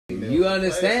You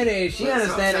understand it, and she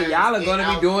understand it. Y'all are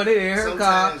gonna be doing it in her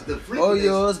car or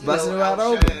yours, busting it out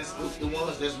open. The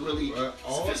ones that's really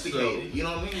sophisticated, you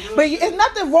know what I mean? But it's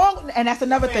nothing wrong, and that's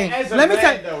another thing. Let me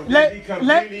tell you. Let me be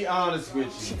completely honest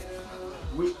with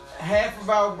you. Half of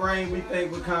our brain we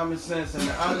think with common sense, and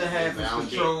the other half is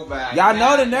controlled by. Y'all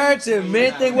know the narrative.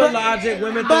 Men think with logic,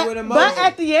 women think with emotion. But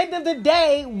at the end of the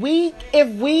day, if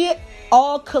we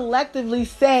all collectively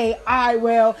say, all right,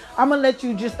 well, I'm gonna let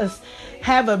you just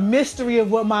have a mystery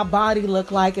of what my body look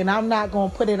like, and I'm not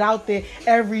gonna put it out there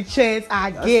every chance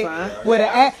I get. With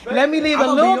let me leave a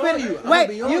little bit.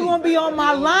 Wait, you gonna be on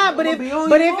my line, but if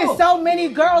it's so many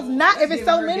girls, if it's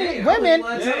so many women,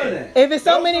 if it's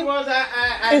so many,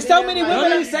 it's so many women.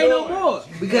 Don't even say no more,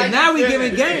 because now we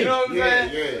giving game. You know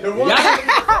what I'm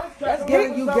saying? That's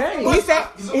giving you game. He said.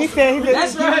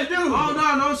 That's what I do.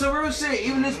 Oh no, some real shit.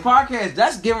 Even this podcast,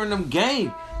 that's giving them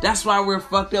game. That's why we're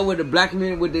fucked up with the black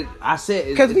community.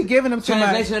 Because we giving them too much.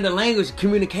 Translation of the language,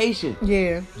 communication.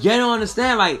 Yeah. You don't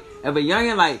understand. Like, if a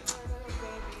youngin', like,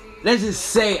 let's just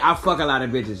say I fuck a lot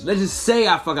of bitches. If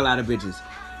I fuck a lot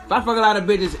of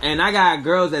bitches and I got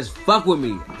girls that's fuck with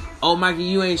me. Oh, Mikey,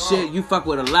 you ain't shit. You fuck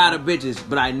with a lot of bitches,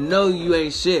 but I know you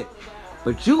ain't shit.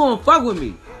 But you gonna fuck with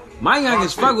me. My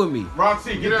youngest fuck with me.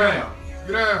 Roxy, get down.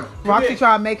 Roxy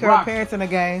try to make her appearance in the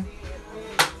game.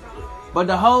 But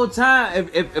the whole time,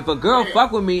 if a girl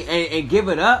fuck with me and give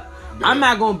it up, I'm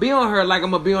not gonna be on her like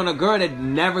I'm gonna be on a girl that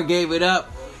never gave it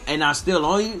up and I still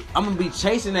on you. I'm gonna be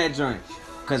chasing that joint.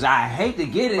 Cause I hate to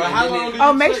get it.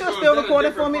 Make sure it's still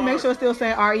recording for me. Make sure it's still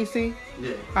saying REC.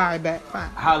 Yeah. Alright, bet. Fine.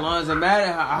 How long does it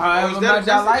matter? However much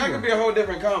I like her. That could be a whole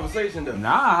different conversation though.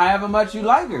 Nah, however much you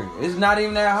like her. It's not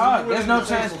even that hard. There's no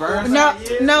transparency. No,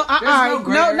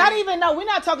 not even. No, we're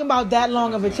not talking about that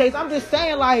long of a chase. I'm just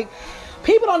saying, like,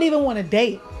 people don't even want to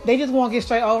date. They just want to get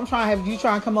straight. Oh, I'm trying to have you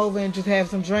try and come over and just have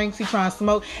some drinks. He trying to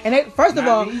smoke. And first of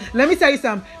all, let me tell you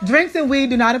something. Drinks and weed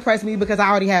do not impress me because I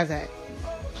already have that.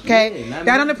 Okay, that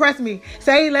don't impress me.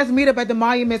 Say let's meet up at the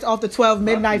monuments off the 12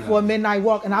 midnight for a midnight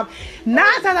walk, and I'm 9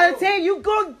 times out of 10 you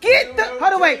gonna get the.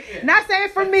 Hold on, wait. Not saying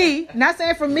for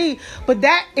me, but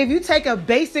that if you take a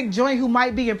basic joint who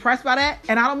might be impressed by that,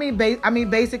 and I don't mean I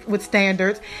mean basic with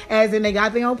standards, as in they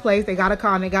got their own place, they got a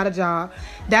car, and they got a job.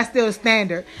 That's still a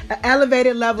standard. An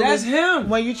elevated level. That's him.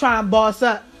 When you try and boss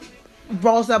up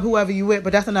whoever you with,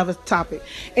 but that's another topic.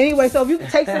 Anyway, so if you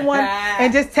take someone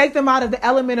and just take them out of the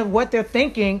element of what they're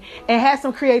thinking and have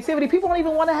some creativity, people don't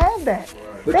even want to have that.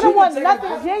 But they don't want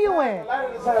nothing genuine.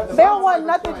 They don't want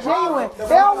nothing genuine.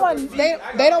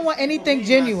 They don't want anything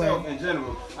genuine. In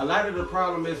general, a lot of the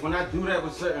problem is when I do that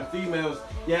with certain females.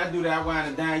 Yeah, I do that. I wind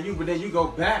and dine you, but then you go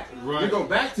back. Right. You go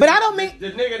back to but I don't mean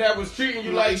the nigga that was treating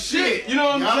you like shit. You know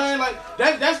what I'm saying? Like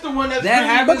that's the one that's that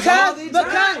happens because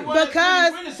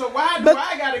so why do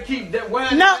I gotta keep that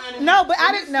wine? No, but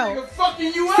I didn't know.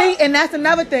 Fucking you up. See, and that's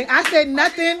another thing. I said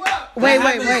nothing. Wait.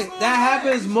 That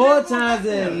happens more times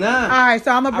than not. All right,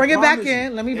 so I'm gonna bring it back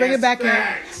in. Let me bring it back in.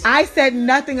 I said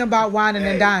nothing about whining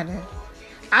and dining.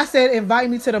 I said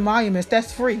invite me to the monuments.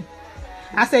 That's free.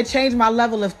 I said change my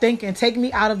level of thinking. Take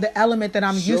me out of the element that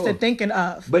I'm used to thinking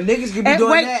of. But niggas can be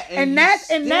doing that.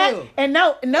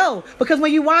 No. Because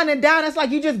when you wind and down, it's like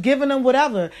you just giving them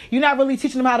whatever. You're not really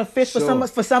teaching them how to fish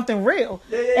for something real.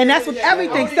 And that's with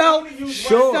everything. So you use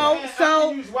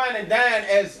wine and dine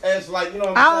as like, you know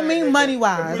what I don't mean money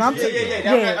wise. I'm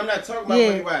not talking about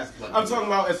money wise. I'm talking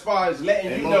about as far as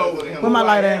letting you know where my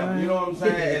light at. You know what I'm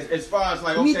saying? As far as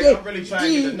like, okay, I'm really trying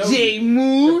to get to know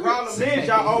you. The problem is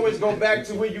y'all always go back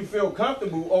to where you feel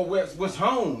comfortable or what's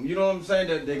home. You know what I'm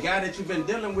saying? The guy that you've been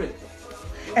dealing with.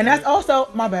 And that's also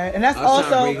my bad. And that's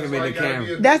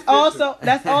also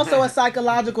a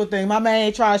psychological thing. My man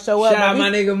ain't trying to show up. Shout out my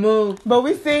nigga Moo. But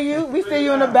we see you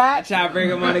in the back. Try to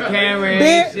bring him on the camera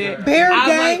and shit. Beard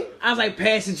gang. I was like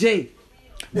Pastor J.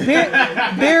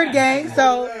 Beard gang.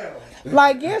 So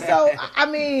like, yeah, so I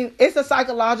mean, it's a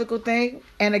psychological thing.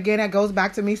 And again, that goes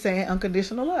back to me saying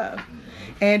unconditional love.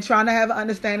 And trying to have an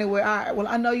understanding where, all right, well,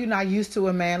 I know you're not used to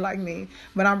a man like me,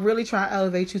 but I'm really trying to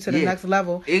elevate you to the next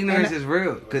level. Ignorance is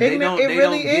real. Because they don't get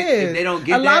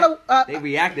that, they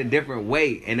react a different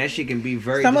way. And that shit can be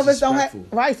very Some disrespectful. of us don't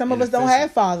have, right, some of us don't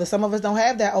have fathers. Some of us don't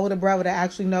have that older brother that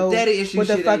actually knows what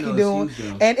the fuck you doing.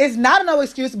 And it's not no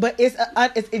excuse, but it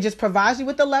just provides you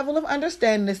with the level of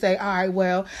understanding to say, all right,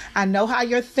 well, I know how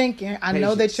you're thinking. I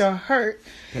know that you're hurt.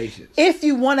 Patience. If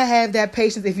you want to have that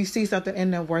patience, if you see something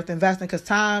in them worth investing, because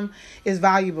time is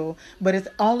valuable, but it's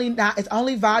only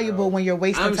valuable when you're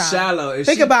wasting time. I'm shallow.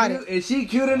 Think about it. Is she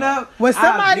cute enough? When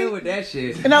somebody I'll deal with that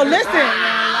shit. No, listen.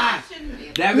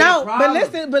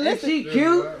 But listen. If she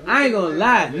cute, I ain't gonna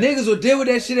lie. Niggas will deal with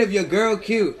that shit if your girl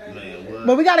cute.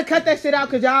 But we gotta cut that shit out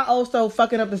because y'all also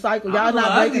fucking up the cycle. Y'all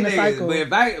not breaking the cycle. But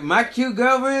if my cute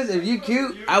girlfriends, if you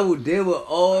cute, I will deal with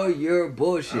all your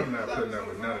bullshit. I'm not putting up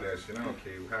with none of that shit. I don't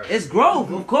care. It's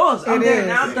growth, of course. I'm there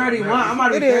now. I'm 31. I'm about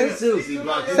to be 32. So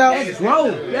that's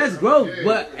growth. That's growth.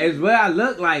 But as well, I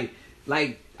look like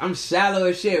I'm shallow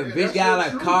as shit. Bitch got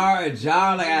like a car, a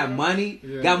job, like I have money,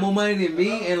 got more money than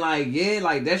me, and like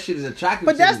that shit is attractive.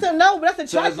 But that's attractive.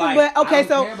 So like, but okay,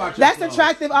 so that's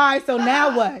attractive. All right, so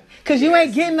now what? Because you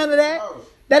ain't getting none of that.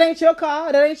 That ain't your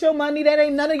car. That ain't your money. That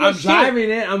ain't none of your shit. I'm driving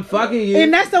it. I'm fucking you.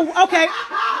 And that's okay.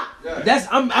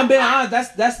 I'm being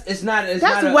honest. That's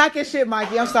whack as shit,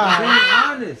 Mikey. I'm sorry.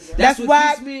 I'm being honest. That's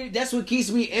what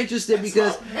keeps me interested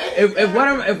because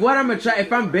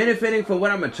if I'm benefiting from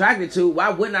what I'm attracted to, why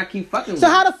wouldn't I keep fucking with you?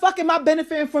 So how the fuck am I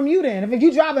benefiting from you then? If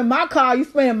you driving my car, you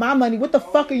spending my money, what the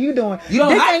fuck are you doing? You don't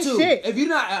Dick have ain't to. Shit. If you're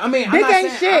not, I mean, Dick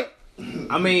ain't shit.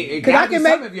 I mean, it gotta be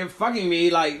something if you're fucking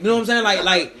me, like, you know what I'm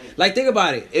saying? Like, think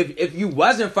about it. If you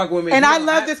wasn't fucking with me, and I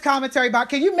love this commentary about.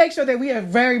 Can you make sure that we are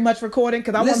very much recording?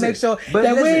 Because I want to make sure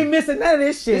that we ain't missing none of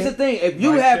this shit. Here's the thing: if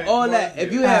you have all that,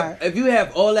 if you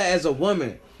have all that as a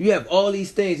woman, you have all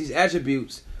these things, these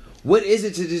attributes. What is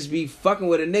it to just be fucking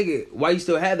with a nigga? Why you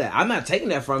still have that? I'm not taking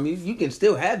that from you. You can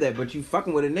still have that, but you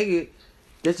fucking with a nigga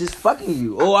that's just fucking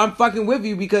you. Or I'm fucking with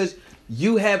you because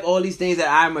you have all these things that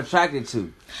I'm attracted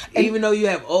to. Even though you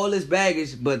have all this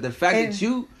baggage, but the fact that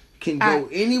you can go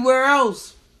anywhere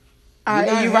else.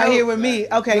 And you right here with me.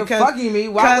 Okay, you're fucking me.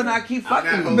 Why wouldn't I keep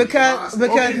fucking you? Because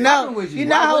no, you're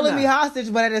not holding me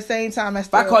hostage, but at the same time,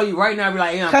 if I call you right now, I'd be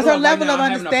like, because her level of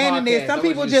understanding is some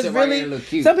people just really,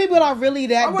 some people are really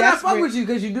that desperate. I fuck with you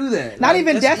because you do that. Not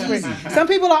even desperate. Some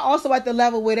people are also at the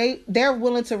level where they're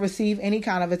willing to receive any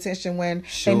kind of attention when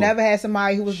they never had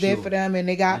somebody who was there for them, and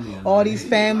they got all these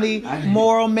family,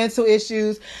 moral, mental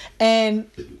issues. And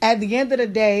at the end of the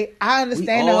day, I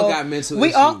understand. We all got mental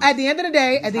issues. At the end of the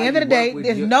day,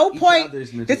 there's no point.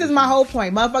 This is my whole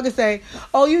point. Motherfuckers say,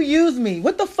 "Oh, you use me."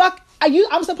 What the fuck?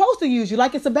 I'm supposed to use you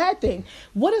like it's a bad thing.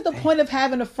 What is the point of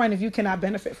having a friend if you cannot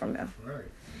benefit from them? Right.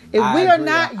 If we are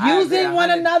not using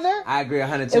one another, I agree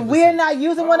 100%. If we are not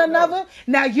using one another,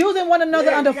 now using one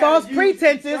another under false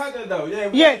pretenses,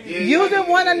 using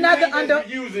one another under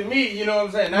using me, you know what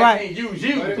I'm saying? I can't use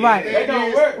you. Right. That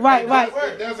don't work. Right. And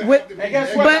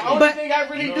guess what? The only thing I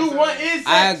really do want is sex.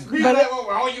 I agree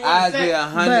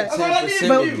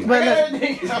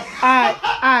 110%. All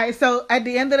right. So at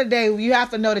the end of the day, you have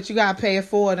to know that you gotta pay it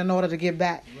forward in order to get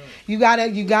back. You gotta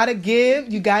give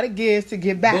to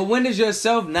get back. But when is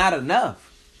yourself not enough?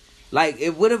 Like,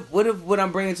 what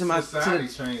I'm bringing to my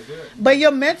But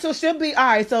your mental should be all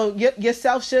right. So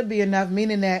yourself should be enough,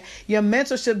 meaning that your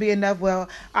mental should be enough. Well,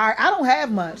 all right, I don't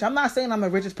have much. I'm not saying I'm the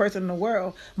richest person in the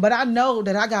world, but I know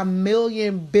that I got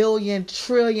million, billion,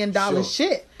 trillion dollar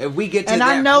shit. If we get to and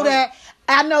that I know point,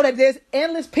 I know that there's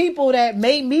endless people that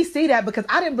made me see that because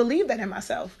I didn't believe that in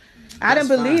myself. I didn't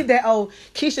believe that,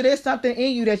 Keisha, there's something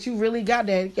in you that you really got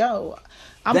that,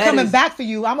 I'm coming back for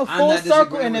you. I'm a full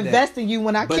circle and invest in you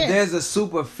when I can. But there's a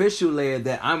superficial layer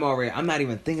that I'm not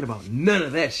even thinking about none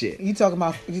of that shit. You talking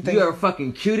about, you are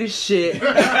fucking cute as shit. You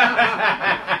fuck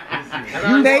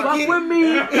with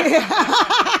me.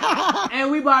 And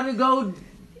we about to go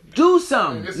do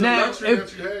something. It's now, that you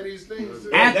had these things.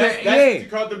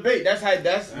 That's called debate. That's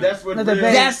what.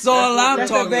 That's all I'm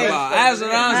talking about. That's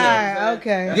what I'm saying.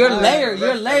 Okay. Your layer.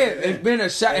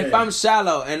 If I'm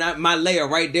shallow and my layer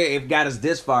right there, if got us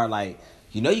this far, like,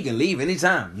 you can leave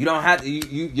anytime. You don't have to.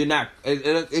 You're not.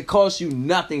 It costs you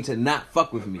nothing to not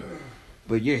fuck with me,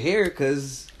 but you're here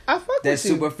because. I fuck that with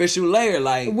you. superficial layer,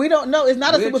 like we don't know. It's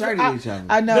not a superficial.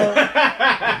 I know.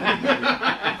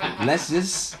 Let's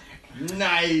just.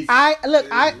 Nice. I'm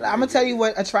gonna tell you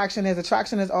what attraction is.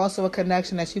 Attraction is also a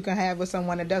connection that you can have with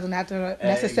someone. It doesn't have to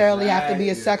necessarily have to be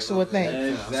a sexual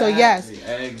thing. Exactly. So yes,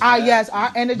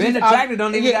 our energies. Being attracted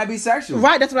don't even gotta be sexual.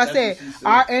 Right, that's what I said.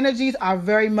 Our energies are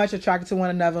very much attracted to one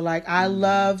another. Like I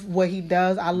love what he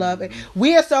does. I love it.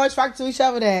 We are so attracted to each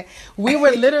other that we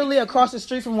were literally across the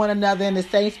street from one another in the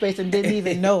same space and didn't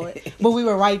even know it. But we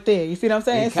were right there. You see what I'm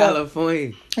saying? In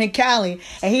California. In Cali,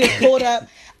 and he had pulled up.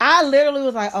 I literally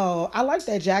was like, "Oh, I like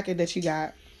that jacket that you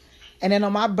got." And then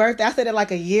on my birthday, I said it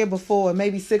like a year before,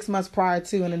 maybe 6 months prior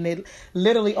to, and then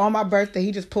literally on my birthday,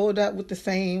 he just pulled up with the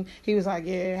same. He was like,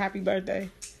 "Yeah, happy birthday."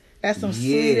 That's some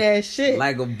sweet ass shit.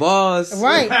 Like a boss.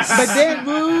 Right.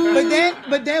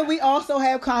 But then we also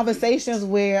have conversations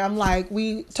where I'm like,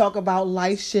 we talk about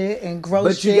life shit and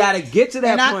growth shit. But you gotta get to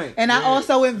that point. I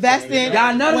also invest in.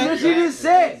 Y'all know what you just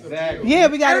said. Exactly. Yeah,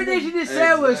 we got everything you just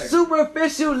said was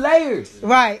superficial layers.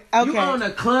 Right. Okay. You go in the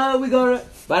club, we go to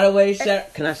By the way,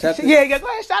 can I shout? Yeah, go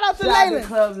ahead. Shout out to Layla.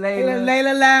 Club Layla.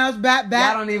 Layla Lounge, back.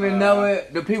 Y'all don't even know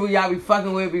it. The people y'all be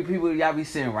fucking with be people y'all be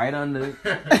sitting right under.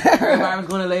 Everybody's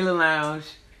going to Layla Lounge.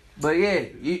 But yeah,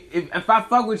 if I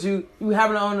fuck with you, you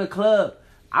having it on the club.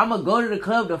 I'm going to go to the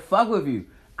club to fuck with you.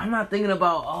 I'm not thinking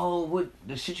about, what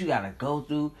the shit you got to go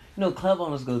through. You know, club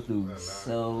owners go through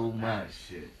so much.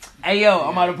 Shit. Hey, yo,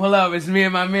 I'm about to pull up. It's me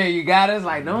and my man. You got us?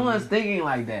 Like, no one's thinking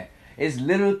like that. It's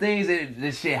little things that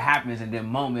this shit happens and then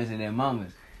moments.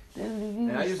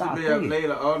 Then I used to be up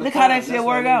later all the Look time. how that shit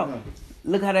work out.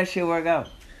 Look how that shit work out.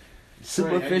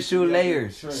 Superficial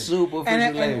layers.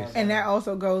 And that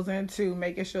also goes into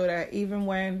making sure that even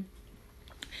when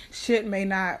shit may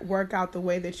not work out the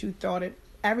way that you thought it,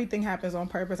 everything happens on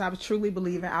purpose. I truly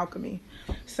believe in alchemy.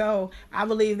 So I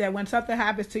believe that when something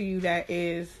happens to you that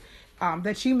is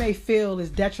that you may feel is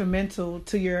detrimental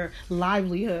to your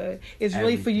livelihood, it's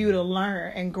really for you to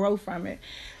learn and grow from it.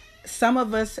 Some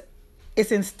of us,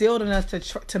 it's instilled in us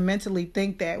to mentally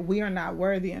think that we are not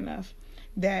worthy enough,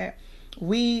 that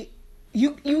we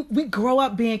grow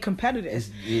up being competitive.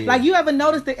 Like, you ever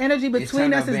notice the energy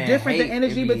between us is different than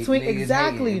energy between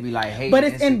exactly. But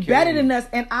it's embedded in us,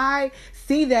 and I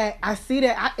see that.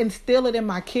 I instill it in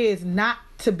my kids not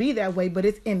to be that way, but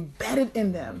it's embedded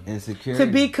in them to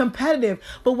be competitive.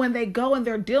 But when they go and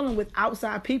they're dealing with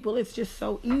outside people, it's just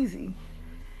so easy.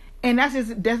 And that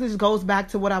just goes back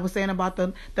to what I was saying about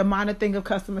the minor thing of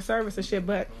customer service and shit.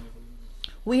 But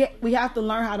we have to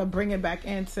learn how to bring it back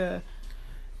into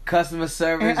customer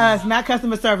service. And us, not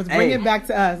customer service. Bring it back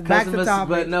to us. Back to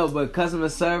topic. But customer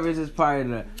service is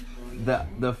probably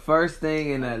the first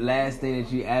thing and the last thing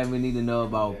that you ever need to know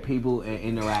about people and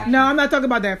interaction. No, I'm not talking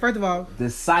about that. First of all,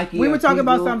 the psyche. We were talking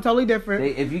about something totally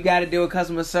different. If you got to deal with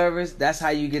customer service, that's how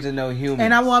you get to know humans.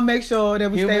 And I want to make sure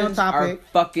that we stay on Humans topic. Are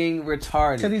fucking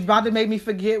retarded. Because he's about to make me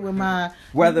forget with my.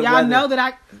 Whether know that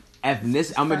I.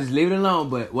 Ethnicity. I'm gonna just leave it alone.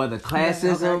 But whether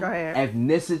classism,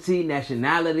 ethnicity,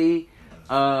 nationality,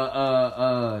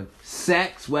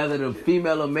 sex, whether the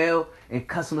female or male, in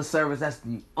customer service, that's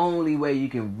the only way you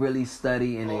can really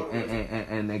study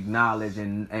and acknowledge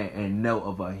and know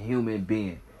of a human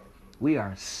being. We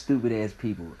are stupid ass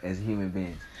people as human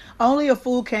beings. Only a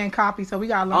fool can copy, so we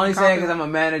gotta learn. Only saying because I'm a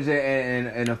manager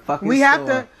in a fucking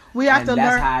store. We have to learn.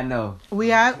 That's how I know. We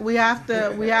have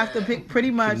to pick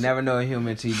pretty much. You never know a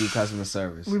human till you do customer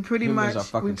service. We pretty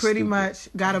much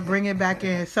got to bring it back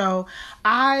in. So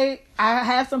I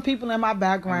have some people in my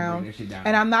background,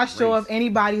 and I'm not sure if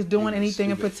anybody's doing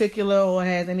anything in particular or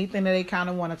has anything that they kind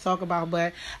of want to talk about.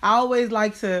 But I always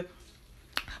like to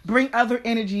bring other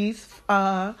energies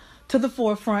to the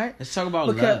forefront. Let's talk about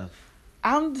love.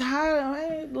 I'm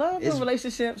tired of love and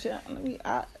relationships.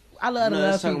 I love to love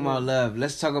let's talk people. about love.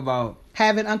 Let's talk about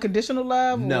having unconditional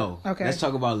love. No. Okay. Let's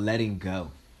talk about letting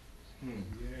go.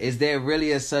 Is there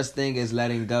really a such thing as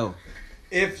letting go?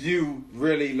 If you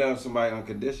really love somebody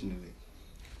unconditionally.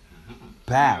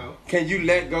 Pow. Can you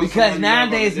let go? Because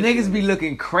nowadays niggas be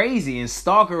looking crazy and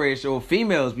stalkerish, or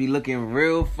females be looking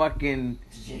real fucking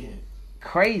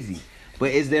crazy. But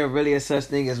is there really a such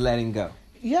thing as letting go?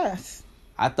 Yes.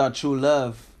 I thought true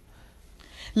love.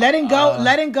 Letting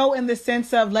go in the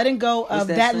sense of letting go of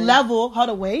that level.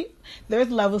 Hold on, wait. There's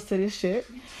levels to this shit.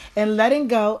 And letting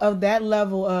go of that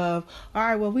level of, all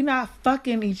right, well, we're not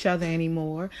fucking each other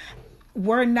anymore.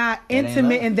 We're not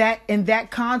intimate in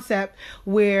that concept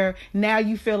where now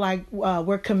you feel like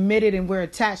we're committed and we're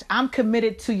attached. I'm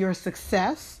committed to your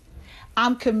success.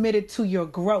 I'm committed to your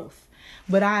growth.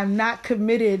 But I am not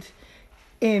committed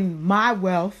in my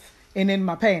wealth and in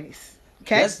my panties.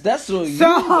 Okay? That's what you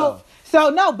know. So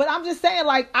no, but I'm just saying,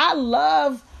 like, I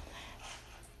love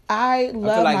I feel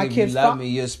like my if kids. You love me,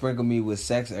 you'll sprinkle me with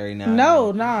sex every now and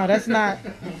No, then. that's not.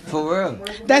 For real.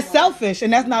 That's selfish,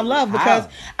 and that's not love because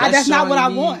that's not what I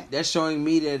want. That's showing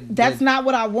me that. That's not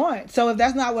what I want. So if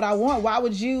that's not what I want, why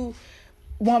would you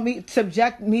want me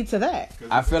subject me to that?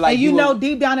 I feel like and you know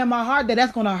deep down in my heart that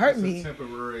that's gonna hurt me.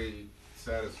 Temporary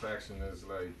satisfaction is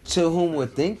like. To whom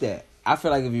would think that? I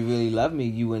feel like if you really love me,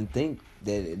 you wouldn't think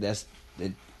that.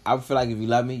 I feel like if you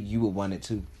love me, you would want it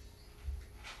too.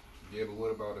 Yeah, but what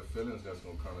about the feelings that's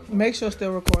gonna come in? Make sure it's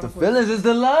still recording. The feelings is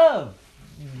the love.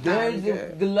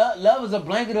 The love is a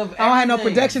blanket of everything. I don't have no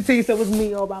production team, so it was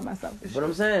me all by myself. But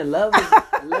I'm saying love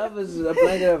is a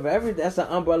blanket of everything. That's an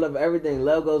umbrella of everything.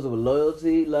 Love goes with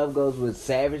loyalty. Love goes with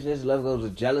savageness. Love goes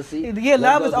with jealousy. Yeah,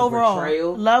 love is overall.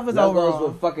 Betrayal. Love is overall. Love goes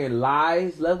with fucking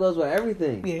lies. Love goes with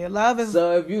everything. Yeah, love is.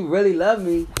 So if you really love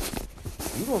me,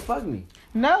 you gonna fuck me.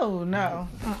 No.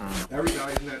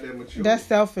 Everybody's not that mature. That's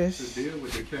selfish. To deal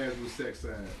with the casual sex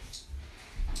side.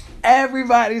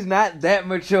 Everybody's not that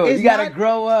mature. You gotta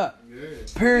grow up. Yeah.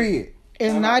 Period.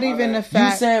 It's not even the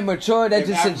fact. You saying mature, that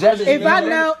just suggests. If I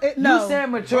know, no. You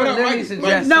saying mature, literally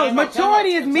suggests. No,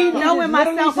 maturity is me knowing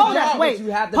myself. Hold up, wait.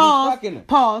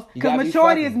 Pause. Because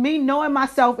maturity is me knowing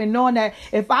myself and knowing that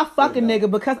if I fuck a nigga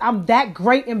because I'm that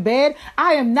great in bed,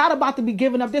 I am not about to be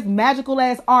giving up this magical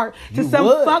ass art to some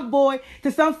fuck boy,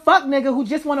 to some fuck nigga who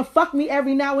just want to fuck me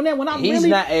every now and then. When I'm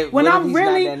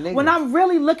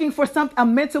really looking for a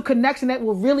mental connection that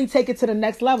will really take it to the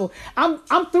next level. I'm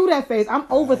through that phase. I'm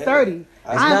over 30.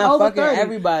 I'm over 30.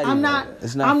 Everybody.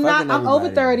 I'm over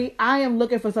 30. I am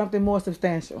looking for something more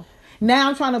substantial. Now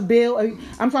I'm trying to build.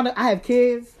 I have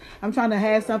kids. I'm trying to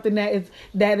have something that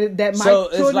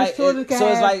my children can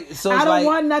have. I don't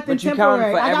want nothing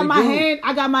temporary.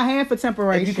 I got my hand for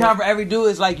temporary. If you count for every dude,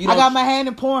 it's like you don't. I got my hand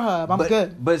in Pornhub. I'm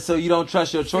good. But so you don't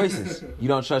trust your choices. You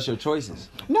don't trust your choices.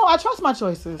 No, I trust my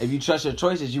choices. If you trust your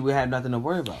choices, you would have nothing to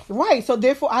worry about. Right. So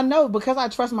therefore, I know because I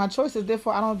trust my choices.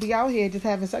 Therefore, I don't be out here just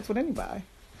having sex with anybody.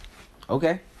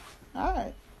 Okay. All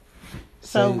right.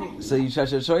 So you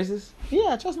trust your choices?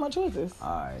 Yeah, I trust my choices. All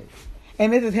right.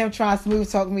 And this is him trying to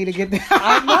smooth talk me to get there.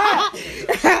 I'm not.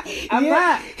 I'm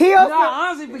not. He also,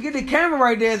 honestly, forget the camera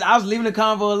right there. I was leaving the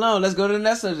convo alone. Let's go to the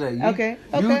next subject. Okay.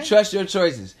 You trust your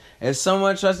choices. If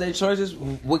someone trusts their choices,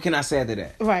 what can I say after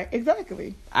that? Right,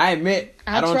 exactly. I admit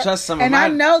I don't trust some of and my I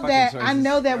know choices.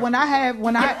 that when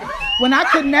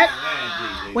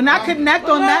I connect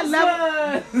on that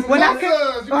level,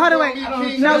 hold on, wait.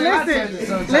 No,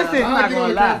 listen. I'm not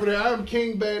gonna lie. I'm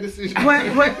king bad decisions. When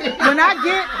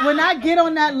I get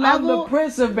on that level, I'm the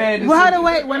prince of bad decisions. Well, hold on,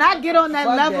 wait. When I get on that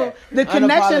level, the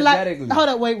connection, hold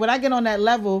on, wait. When I get on that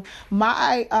level,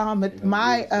 my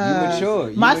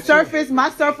surface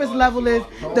level is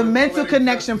the mental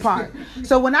connection part.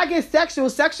 So when I get sexual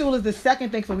is the second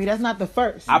thing for me. That's not the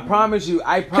first. I promise you.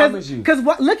 Because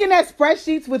looking at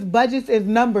spreadsheets with budgets is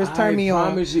numbers turn me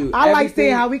on. I like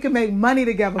seeing how we can make money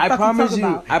together. I promise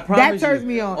you. That turns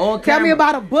me on. Tell me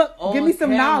about a book. Give me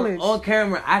some knowledge. On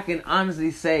camera, I can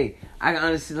honestly say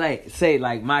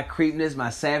like my creepness, my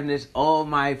savageness, all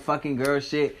my fucking girl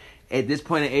shit. At this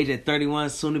point in age, at 31,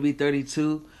 soon to be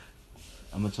 32,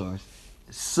 I'm a Taurus.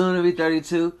 Soon to be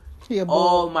 32.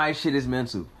 All my shit is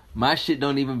mental. My shit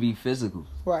don't even be physical.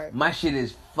 Right. My shit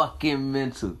is fucking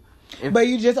mental. But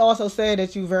you just also said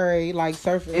that you very like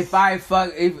surface. If I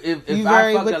fucked a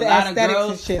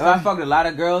lot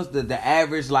of girls, the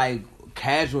average like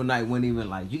casual night wouldn't even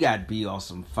like. You gotta be on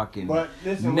some fucking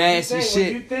nasty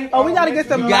shit. We gotta get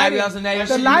some lighting.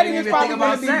 The lighting is probably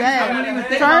gonna be bad.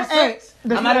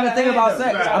 I'm not even thinking about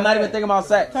sex. I'm not even thinking about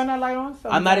sex. Turn that light on.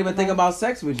 I'm not even thinking about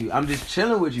sex with you. I'm just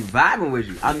chilling with you, vibing with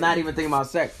you. I'm not even thinking about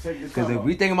sex. Because if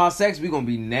we think about sex, we gonna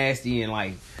be nasty and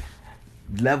like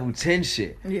level 10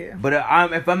 shit. Yeah. But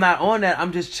if I'm not on that,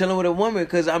 I'm just chilling with a woman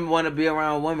because I want to be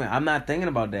around women. I'm not thinking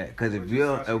about that because if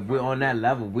we're on that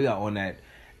level, we are on that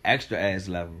extra ass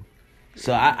level.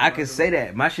 So I can say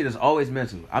that my shit is always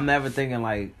mental. I'm never thinking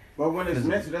like. But when it's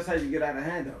mental, that's how you get out of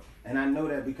hand though. And I know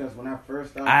that because when I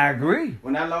first started, I agree.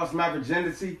 When I lost my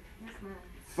virginity,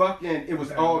 fucking, it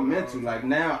was all mental. Like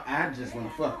now, I just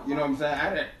want to fuck. You know what I'm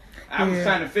saying? I was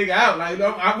trying to figure out, like,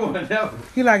 I want to know.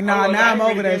 He like, nah, now I'm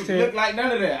over that shit. Look like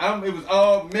none of that. It was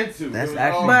all mental. That's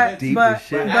actually deep as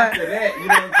shit. But after that, you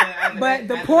know what I'm saying? But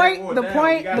the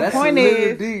point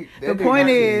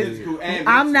is,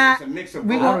 I'm not.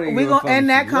 We gonna end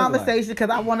that conversation because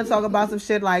I want to talk about some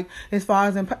shit like as far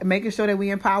as making sure that we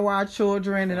empower our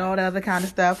children and all that other kind of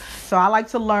stuff. So I like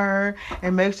to learn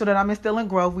and make sure that I'm instilling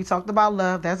growth. We talked about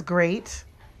love. That's great.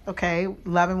 Okay,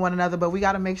 loving one another, but we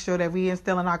got to make sure that we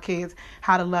instill in our kids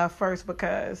how to love first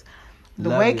because the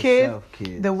way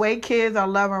kids are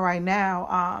loving right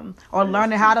now, or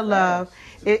learning how to love,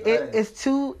 it's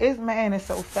so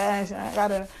fast. I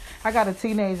got a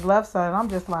teenage love son, and I'm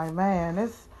just like, man,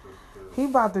 he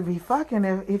about to be fucking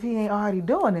if he ain't already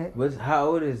doing it. How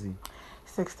old is he?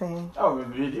 16. Oh,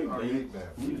 you late.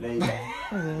 You're late.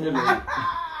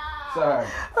 Sorry.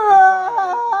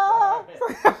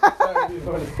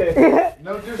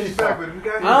 No disrespect, but we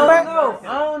got. I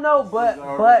don't know, but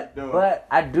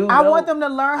I do. I want them to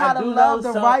learn how to love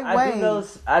the right way.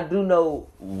 I do know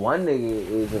one nigga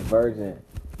is a virgin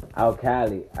out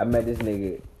Cali. I met this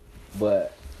nigga,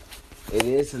 but it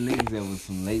is some niggas that was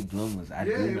some late bloomers. I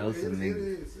do know some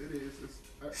niggas. It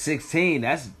is. 16.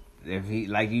 That's. If he,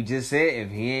 like you just said,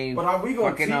 if he ain't. But are we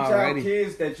gonna teach our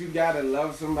kids that you gotta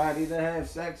love somebody to have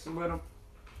sex with them?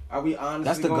 Are we honestly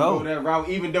That's the gonna goal. go that route?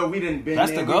 Even though we didn't been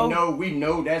That's there, the goal. we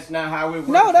know that's not how it works.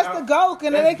 No, that's the goal.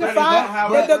 And they can find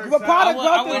but the part of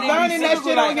growth is learning that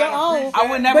shit on your own. I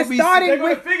would never but starting They're gonna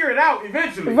with figure it out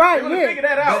eventually. Right, They're gonna yeah. figure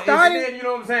that out. Starting- Then, you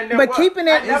know what I'm saying? Then but what? keeping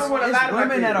it- I never want to it's lie to my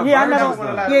women kids. that are Yeah, I virgins,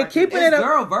 never- though. yeah, keeping It's it a-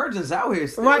 girl virgins out here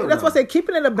still, right. That's why I though. say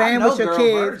keeping it a band know with your girl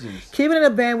kids, virgins. keeping it a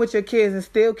band with your kids, and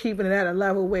still keeping it at a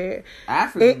level where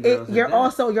African girls are you're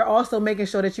that. also making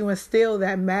sure that you instill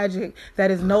that magic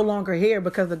that is no longer here,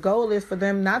 because the goal is for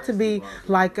them not to be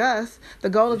like us. The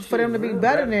goal is for them to be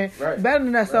better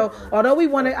than us. So although we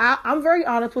want to, I'm very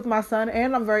honest with my son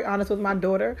and I'm very honest with my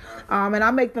daughter, and I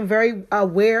make them very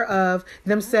aware of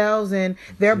themselves and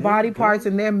their body parts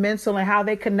and their mental and how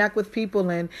they connect with people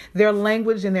and their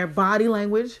language and their body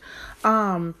language.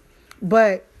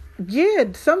 But yeah,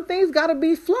 some things got to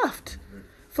be fluffed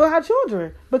for our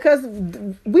children because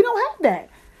we don't have that.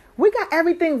 We got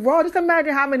everything raw. Just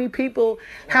imagine how many people,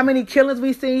 how many killings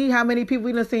we see, how many people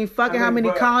we done seen fucking, how many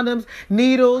condoms,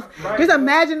 needles. Just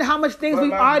imagine how much things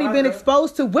we've already been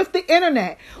exposed to with the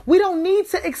internet. We don't need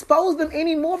to expose them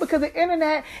anymore because the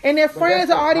internet and their friends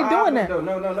are already doing that.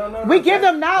 No. We give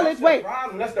them knowledge. Wait.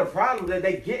 That's the problem that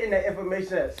they getting that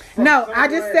information. No, I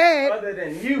just said. Other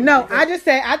than you. No, I just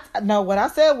said. No, what I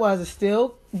said was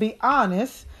still be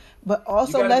honest. But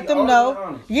also let them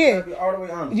know, yeah,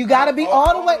 you gotta be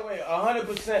all the way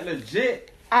 100%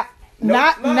 legit. I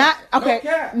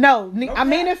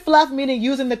mean it fluff, meaning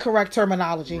using the correct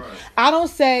terminology. Right. I don't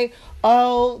say,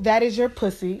 oh, that is your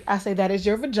pussy. I say that is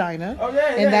your vagina,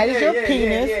 and that is your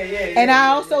penis. And I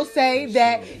also say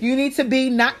that you need to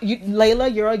be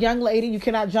Layla, you're a young lady. You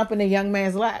cannot jump in a young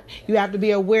man's lap. You have to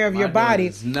be aware of your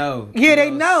body. No, yeah,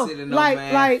 they know.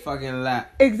 Like fucking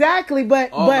lap. Exactly,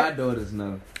 but my daughters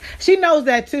know. She knows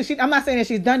that too. I'm not saying that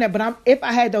she's done that, but if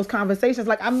I had those conversations,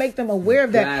 like I make them aware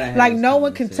of that. Like no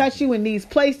one can touch you in these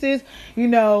places. You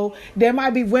know, there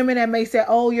might be women that may say,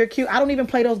 "Oh, you're cute." I don't even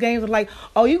play those games of like,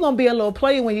 "Oh, you're gonna be a little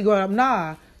player when you grow up."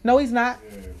 Nah, no, he's not.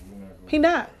 He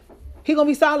not. He gonna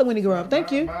be solid when he grow up.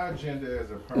 Thank you. My agenda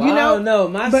as a person. You know, no,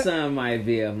 my son might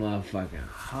be a motherfucking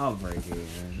heartbreaker.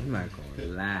 I'm not gonna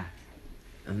lie.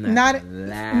 I'm not gonna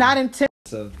lie. Not intense.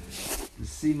 So,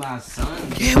 see my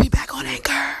son. Yeah, we back on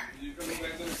Anchor.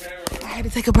 I had to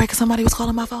take a break because somebody was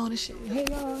calling my phone and shit. Hey,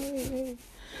 y'all. Hey.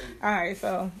 All right,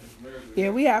 so yeah,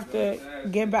 we have to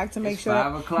get back to making sure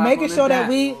that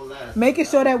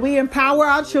we empower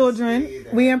our children.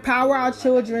 We empower our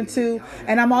children too.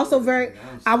 And I'm also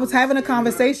I was having a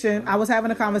conversation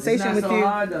with you.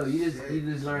 Hard, though. You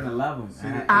just learn to love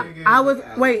them. I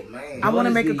want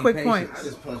to make a quick point.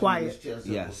 Quiet.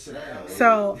 Yes.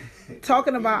 So,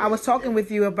 I was talking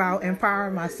with you about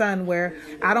empowering my son, where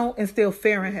I don't instill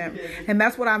fear in him, and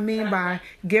that's what I mean by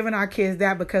giving our kids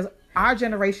that, because our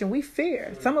generation, we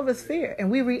fear. Some of us fear,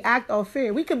 and we react off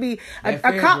fear. We could be a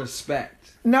cop.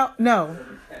 Respect. No,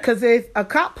 because if a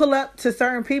cop pull up to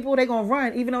certain people, they gonna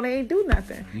run, even though they ain't do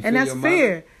nothing, and that's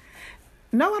fear.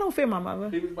 No, I don't fear my mother.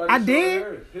 I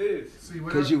did.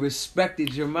 Because you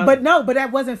respected your mother. But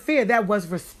that wasn't fear. That was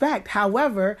respect.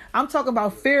 However, I'm talking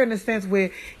about fear in the sense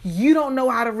where you don't know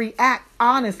how to react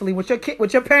honestly with your kid,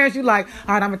 with your parents. You like,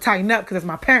 all right, I'm gonna tighten up because it's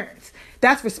my parents.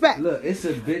 That's respect. Look, it's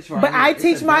a bitch right But here. I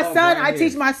teach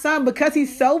my son because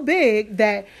he's so big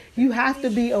that you have to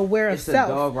be aware of self.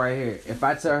 It's a dog right here. If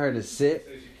I tell her to sit,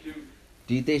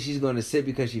 do you think she's going to sit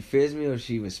because she fears me or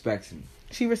she respects me?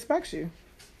 She respects you.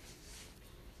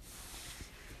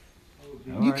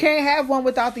 You can't have one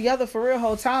without the other for real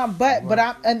whole time. But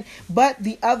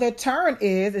the other turn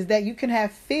is that you can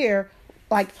have fear,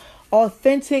 like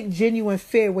authentic, genuine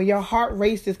fear, where your heart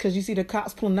races because you see the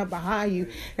cops pulling up behind you.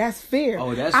 That's fear.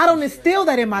 I don't instill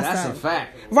that in my son. That's a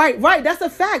fact. Right. That's a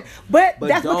fact. But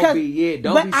that's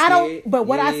because. But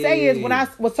what I say is, when I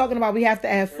was talking about, we have to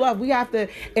add fluff. We have to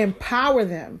empower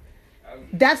them.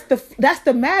 That's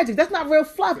the magic. That's not real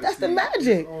fluff. That's the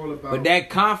magic. But that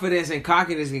confidence and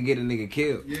cockiness can get a nigga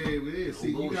killed. Yeah, it is.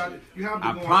 See, you have to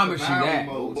I promise you that.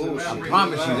 I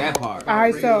promise you that part. All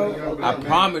right, so I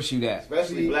promise you that.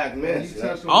 Especially black men.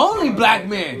 Only black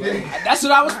men. That's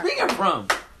what I was speaking from.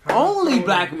 Only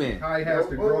black men. How he has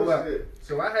to grow up.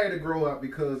 So I had to grow up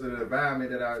because of the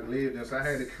environment that I lived in. So I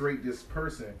had to create this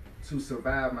person to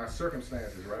survive my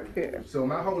circumstances, right? Yeah. So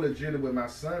my whole agenda with my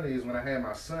son is, when I had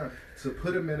my son, to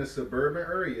put him in a suburban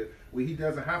area where he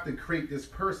doesn't have to create this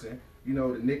person, you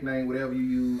know, the nickname, whatever you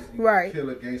use, right,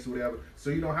 killer, gangster, whatever. So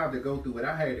you don't have to go through what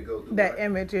I had to go through. That right?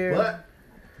 image, yeah. But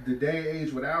the day and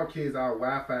age with our kids, our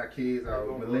Wi-Fi kids,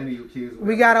 our millennial kids,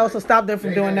 we gotta also stop them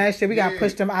from doing that shit. We gotta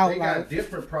push them out. They got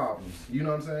different problems. You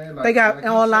know what I'm saying? They got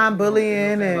online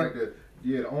bullying and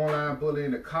the online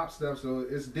bullying, the cop stuff. So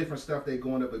it's different stuff they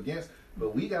going up against.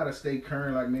 But we gotta stay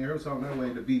current, like me and her was talking that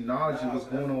way, to be knowledgeable of what's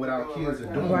going on with our kids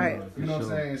and doing. Right. You know what I'm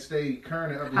saying? Stay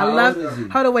current. And I love.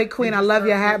 Hold on, wait, Queen. I love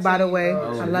your hat, by the way.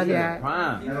 I love your hat.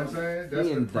 You know what I'm saying? That's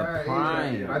the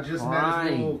prime. I just met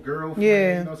this little girlfriend.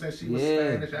 Yeah. You know what I'm saying? She was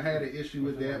Spanish. I had an issue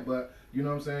with that, but you know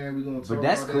what I'm saying? We're gonna talk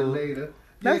about that later.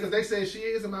 Yeah, because they say she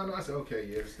is a minority. I said, okay,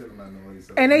 yeah, it's still a minority.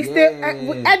 So. And they still,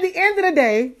 at the end of the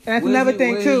day, and that's another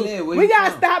thing too, we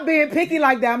gotta stop being picky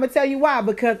like that. I'm gonna tell you why.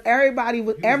 Because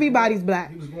everybody's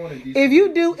black. If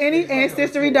you do any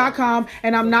Ancestry.com,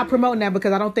 and I'm not promoting that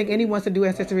because I don't think anyone should do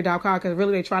Ancestry.com because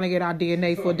really they're trying to get our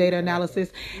DNA for data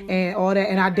analysis and all that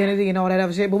and identity and all that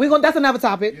other shit. But that's another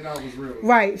topic. You know, it was real.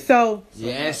 Right. So.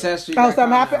 Yeah, Ancestry.com. Oh,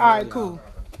 something happened? All right, cool.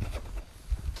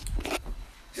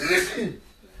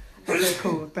 Okay,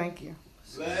 cool. Thank you.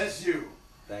 Bless you.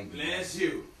 Thank you. Bless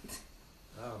you.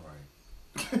 All right.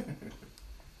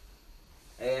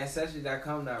 Hey,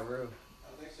 Ancestry.com not real.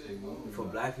 For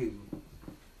black people.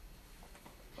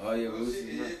 Oh, yeah.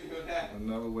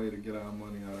 Another way to get our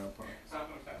money out of our pockets.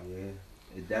 Yeah,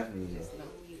 it definitely is.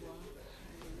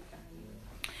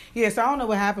 Yeah, so I don't know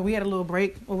what happened. We had a little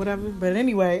break or whatever. But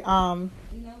anyway,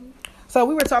 so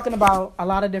we were talking about a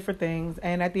lot of different things,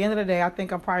 and at the end of the day, I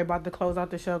think I'm probably about to close out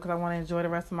the show because I want to enjoy the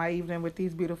rest of my evening with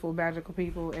these beautiful, magical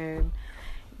people and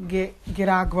get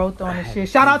our growth on and shit.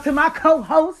 Shout out to my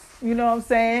co-hosts, you know what I'm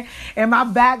saying, and my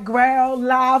background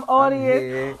live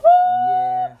audience. Woo!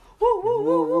 Yeah. Woo, woo,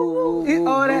 woo, woo, woo.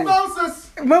 All that.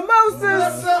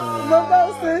 Mimosas.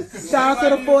 Shout out to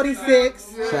the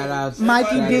 46. Shout out to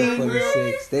Mikey D.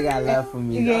 46. They got love for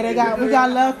me. Yeah, we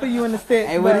got love for you in the sticks.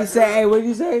 Hey, what'd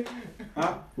you say?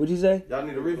 Huh? What'd you say? Y'all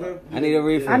need a refill? I need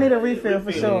a refill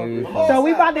for sure. So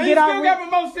we about to get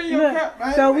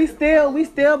our So we still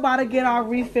about to get our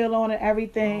refill on and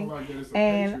everything.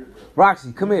 And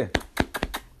Roxy, come here.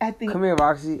 Come here,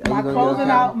 Roxy. My closing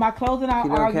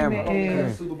out argument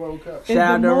is shout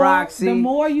out to Roxy. The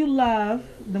more you love,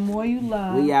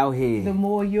 we out here. The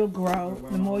more you'll grow.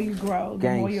 The more you grow,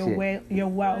 the more your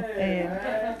wealth and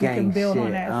you can build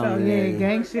on that. So yeah,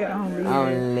 gang shit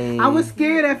only. I was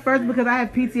scared at first because I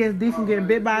had PTSD from getting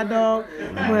bit by a dog,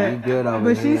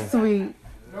 but she's sweet.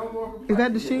 Is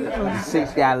that the shit?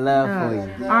 Six got love for you.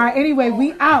 All right. Anyway,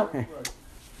 we out.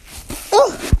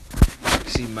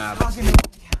 She my.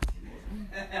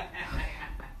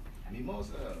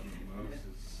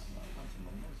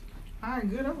 Alright,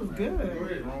 good. That was good.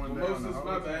 Mimosas,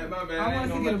 my bad. I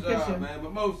wanted to get a picture. Man.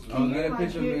 Mimosas. Oh, get a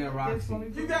picture of me and Roxy.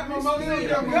 You got mimosas in your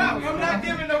cup. I'm not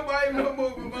giving nobody no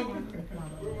more mimosas.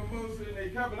 Mimosas in their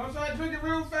cup. And I'm trying to drink it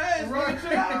real fast. Right.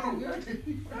 Chill out.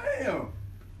 Damn.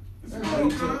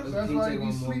 That's why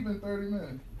you sleep in 30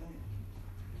 minutes.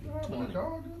 What happened? The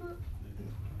dog do that?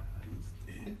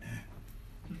 Ain't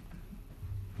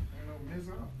no miss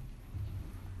out.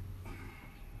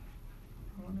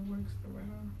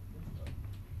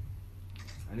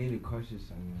 I need to question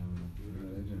something.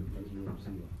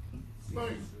 Yo,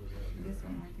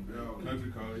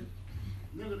 country collie.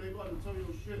 Nigga, they about to tell your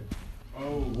shit.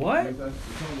 Oh, what?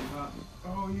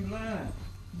 Oh, you lying.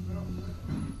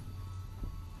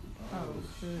 Oh,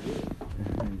 shit.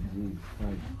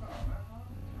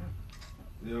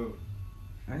 Yo.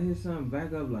 I hear something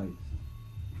backup lights.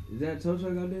 Is that a tow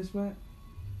truck out there, Spot?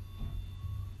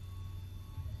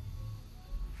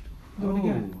 Do it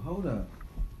again. Hold up.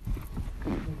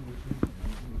 Is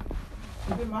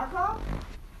it my car?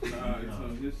 Nah, it's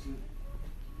on this shit.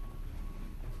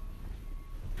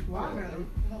 Why?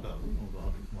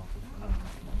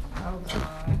 Oh,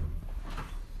 God.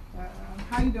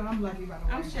 How you doing? I'm Lucky, by the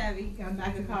way. I'm Chevy. I'm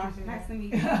Nice to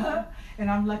meet you. And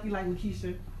I'm Lucky like with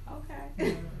Keisha.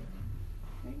 Okay.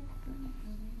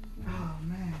 Oh,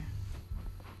 man.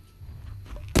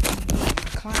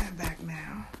 Client back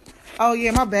now. Oh,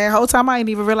 yeah, my bad. Whole time I ain't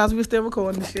even realized we were still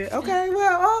recording this shit. Okay,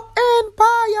 well, and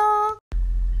bye, y'all.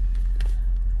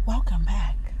 Welcome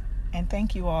back. And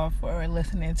thank you all for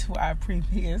listening to our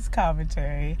previous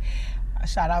commentary.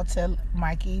 Shout out to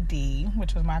Mikey D,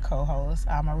 which was my co-host.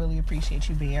 I really appreciate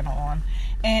you being on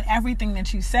and everything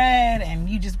that you said and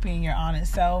you just being your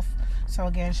honest self. So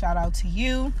again, shout out to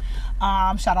you.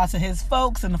 Shout out to his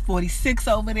folks and the 46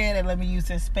 over there that let me use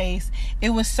this space.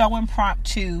 It was so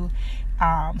impromptu.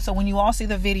 So when you all see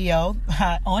the video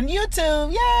on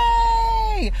YouTube,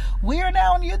 yay! We are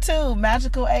now on YouTube,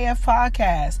 Magical AF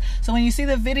Podcast. So when you see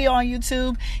the video on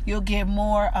YouTube, you'll get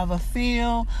more of a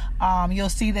feel. You'll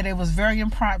see that it was very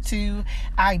impromptu.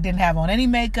 I didn't have on any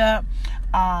makeup.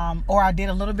 or I did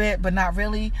a little bit, but not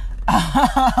really.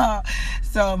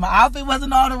 So my outfit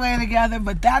wasn't all the way together,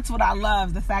 but that's what I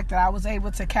love, the fact that I was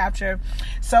able to capture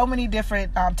so many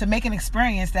different, to make an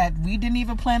experience that we didn't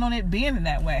even plan on it being in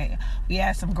that way. We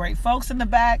had some great folks in the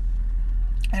back,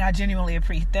 and I genuinely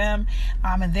appreciate them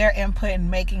and their input in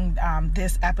making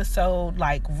this episode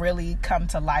like really come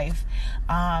to life,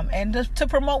 and to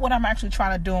promote what I'm actually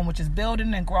trying to do, which is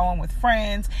building and growing with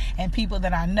friends and people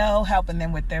that I know, helping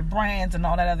them with their brands and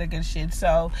all that other good shit.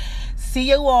 So see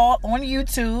you all on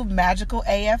YouTube, Magical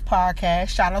AF Podcast.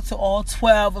 Shout out to all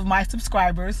 12 of my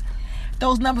subscribers.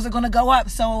 Those numbers are going to go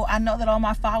up, so I know that all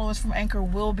my followers from Anchor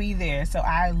will be there. So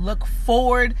I look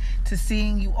forward to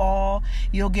seeing you all.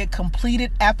 You'll get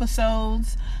completed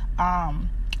episodes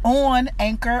on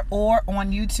Anchor or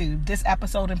on YouTube. This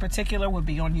episode in particular will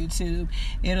be on YouTube.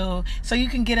 So you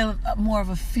can get a more of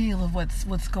a feel of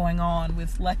what's going on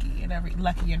with Lucky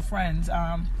and friends.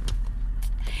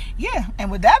 Yeah,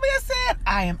 and with that being said,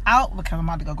 I am out because I'm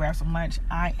about to go grab some lunch.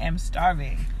 I am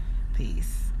starving.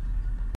 Peace.